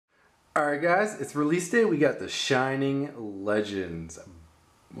Alright guys, it's release day. We got the Shining Legends.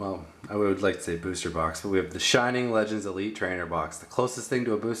 Well, I would like to say booster box, but we have the Shining Legends Elite Trainer box. The closest thing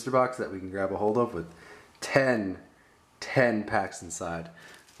to a booster box that we can grab a hold of with 10 packs inside.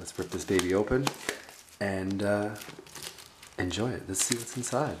 Let's rip this baby open and enjoy it. Let's see what's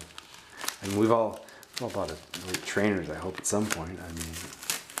inside. And we've all bought elite trainers, I hope, at some point. I mean,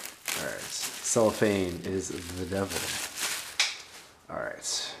 alright. Cellophane is the devil.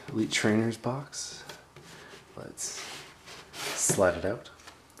 Alright, Elite Trainers box. Let's slide it out.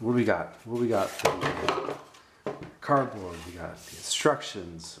 What do we got? What do we got for the cardboard? We got the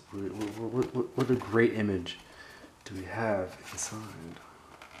instructions. What a great image do we have inside?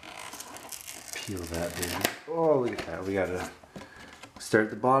 Peel that baby. Oh, look at that. We gotta start at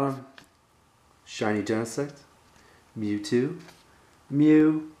the bottom. Shiny Genesect, Mewtwo,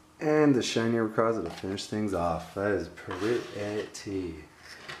 Mew, and the Shiny Rayquaza to finish things off. That is pretty.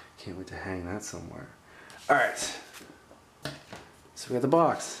 Can't wait to hang that somewhere. Alright. So we got the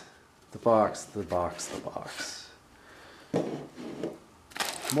box. The box.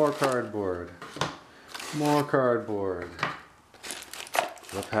 More cardboard. More cardboard.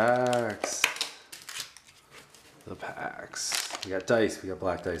 The packs. The packs. We got dice. We got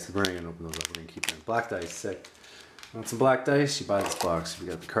black dice. We're not going to open those up. We're going to keep them. Black dice. Sick. Want some black dice? You buy this box. We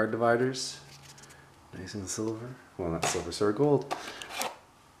got the card dividers. Nice and silver. Well, not silver, sorry, gold.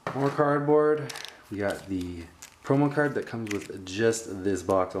 More cardboard. We got the promo card that comes with just this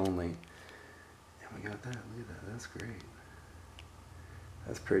box only. And we got that. Look at that. That's great.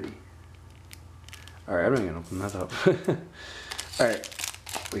 That's pretty. Alright, I'm not going to open that up. Alright.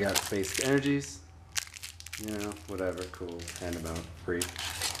 We got basic energies. You know, whatever. Cool. Hand them out. Free.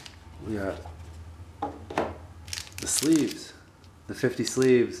 We got the sleeves, the 50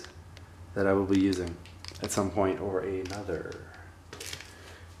 sleeves that I will be using at some point or another.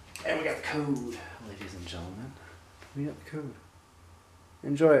 And we got the code, ladies and gentlemen. We got the code.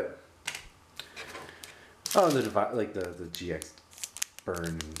 Enjoy it. Oh, and the GX burn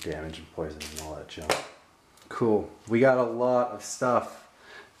and damage and poison and all that junk. Cool. We got a lot of stuff.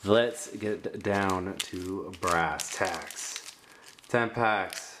 Let's get down to brass tacks. 10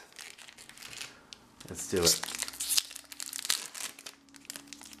 packs. Let's do it.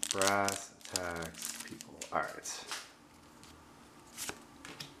 Brass tacks, people. Alright.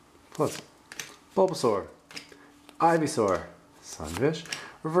 Plus, Bulbasaur, Ivysaur, Sunfish,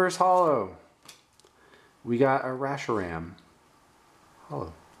 Reverse Hollow. We got a Rashiram.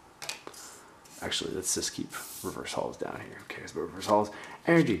 Hollow. Actually, let's just keep Reverse Hollows down here. Who cares about Reverse Hollows?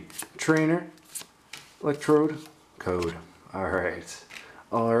 Energy, Trainer, Electrode, Code. Alright.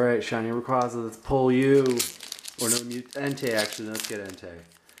 Alright, Shiny Rayquaza, let's pull you. Or no, Entei, actually. Let's get Entei.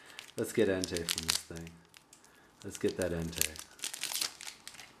 Let's get Entei from this thing. Let's get that Entei.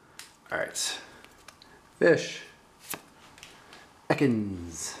 Alright. Fish.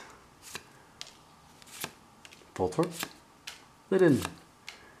 Ekans. Voltorb. Litten.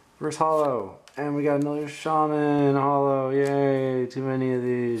 Reverse Hollow. And we got another Shaman Hollow. Yay. Too many of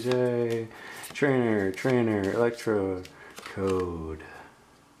these. Yay. Trainer. Electrode. Code.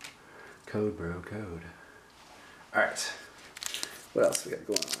 Code, bro. Code. Alright. What else we got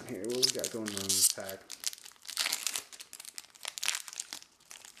going on here? What we got going on in this pack?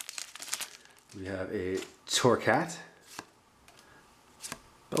 We have a Torcat.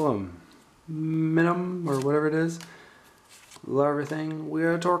 Bellum. Minum, or whatever it is. Love everything. We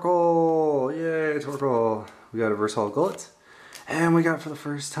got a Torkoal. Yay, Torkoal. We got a Versal Gullet. And we got, for the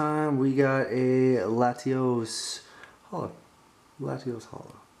first time, we got a Latios Hollow. Latios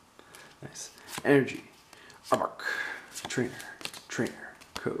Hollow. Nice. Energy. Arbok. Trainer.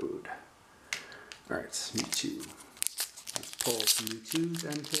 Code. Alright, Mewtwo. Let's pull some Mewtwo's,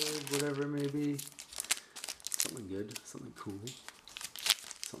 Entei, whatever it may be. Something good, something cool,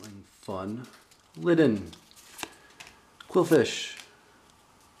 something fun. Litten. Quillfish.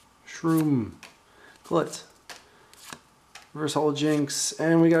 Shroom. Glut. Reverse Hollow Jinx.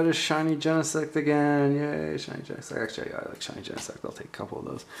 And we got a Shiny Genesect again. Yay, Shiny Genesect. Actually, I like Shiny Genesect. I'll take a couple of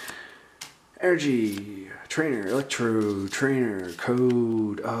those. Energy, Trainer, Electrode, Trainer,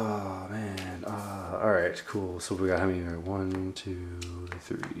 Code. Oh man. Alright, cool. So we got how many here? 1, 2,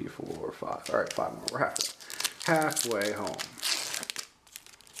 3, 4, 5. Alright, 5 more. We're halfway home.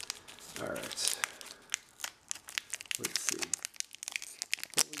 Alright. Let's see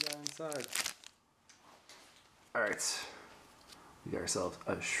what we got inside. Alright. We got ourselves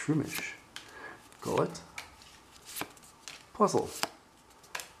a Shroomish. Gullet. Puzzle.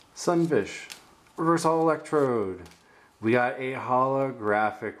 Sunfish. Reverse Hollow Electrode. We got a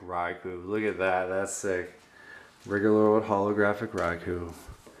holographic Raikou. Look at that. That's sick. Regular old holographic Raikou.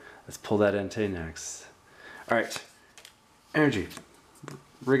 Let's pull that Entei next. Alright. Energy.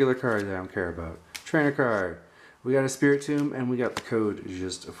 Regular card that I don't care about. Trainer card. We got a Spiritomb and we got the code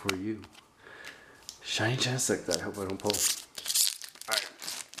just for you. Shiny Genesect that I hope I don't pull. Alright.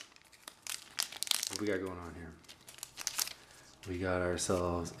 What we got going on here? We got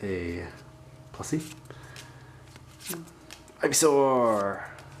ourselves a Plussy. Ivysaur.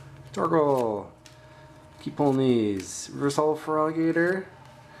 Torkoal. Keep pulling these. Reverse Holo Feraligatr.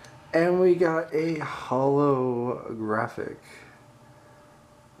 And we got a holographic.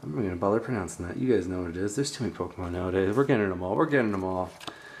 I'm not gonna bother pronouncing that. You guys know what it is. There's too many Pokemon nowadays. We're getting them all. We're getting them all.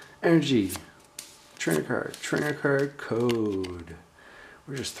 Energy. Trainer card. Trainer card code.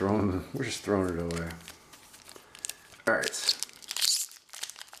 We're just throwing it away. Alright.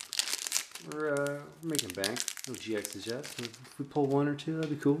 We're making bank. No GXs yet. If we pull one or two, that'd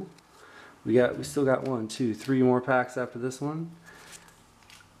be cool. We still got 1, 2, 3 more packs after this one.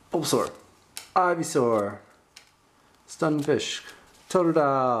 Bulbasaur, Ivysaur, Stunfisk,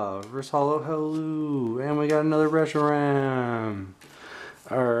 Totodile, Reverse Holo Helu, and we got another Reshiram.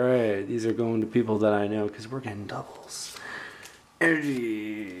 Alright, these are going to people that I know because we're getting doubles.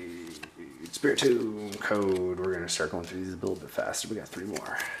 Energy, Spiritomb code. We're going to start going through these a little bit faster. We got 3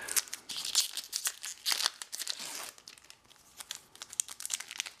 more.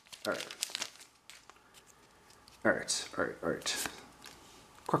 Alright. Alright.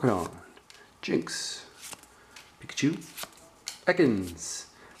 Crocodile, Jinx, Pikachu, Ekans,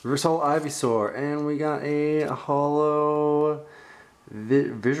 Reverse Holo Ivysaur, and we got a Holo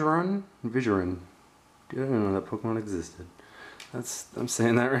Vizuran. I didn't know that Pokemon existed. I'm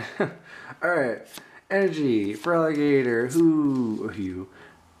saying that right. Alright, Energy, Feraligatr, Hugh,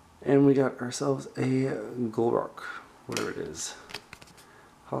 and we got ourselves a Golrock, whatever it is.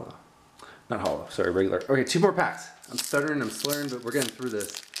 Holo. Not holo, sorry, regular. Okay, 2 more packs. I'm stuttering, I'm slurring, but we're getting through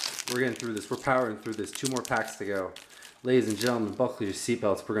this. We're powering through this. 2 more packs to go. Ladies and gentlemen, buckle your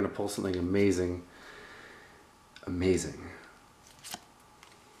seatbelts. We're going to pull something amazing. Amazing.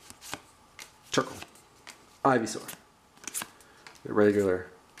 Turkle. Ivysaur. We got regular.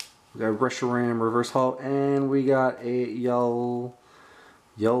 We got Reshiram, Reverse Holo, and we got a Yeltol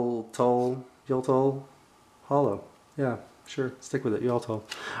Holo. Yeah, sure. Stick with it. Yeltol.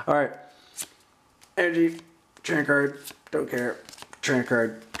 Alright. Energy, trainer card, don't care. Trainer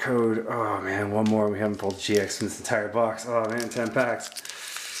card, code. Oh man, 1 more. We haven't pulled GX in this entire box. Oh man, 10 packs.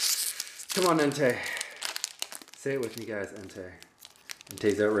 Come on, Entei. Say it with me, guys. Entei.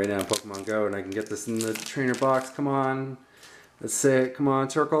 Entei's out right now in Pokemon Go, and I can get this in the trainer box. Come on. Let's say it. Come on,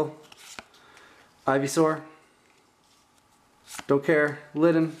 Turkle. Ivysaur. Don't care.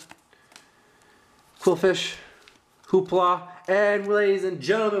 Litten. Quillfish. Hoopla. And ladies and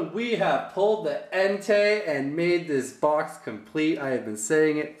gentlemen, we have pulled the Entei and made this box complete. I have been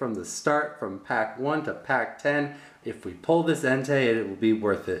saying it from the start, from pack 1 to pack 10. If we pull this Entei, it will be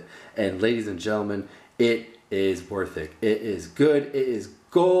worth it. And ladies and gentlemen, it is worth it. It is good. It is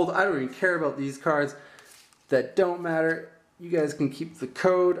gold. I don't even care about these cards. That don't matter. You guys can keep the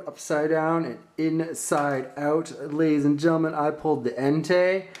code upside down and inside out. Ladies and gentlemen, I pulled the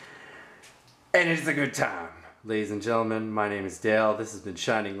Entei, and it's a good time. Ladies and gentlemen, my name is Dale. This has been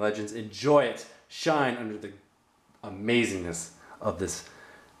Shining Legends. Enjoy it. Shine under the amazingness of this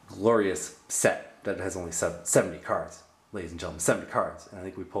glorious set that has only 70 cards. Ladies and gentlemen, 70 cards. And I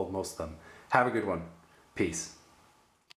think we pulled most of them. Have a good one. Peace.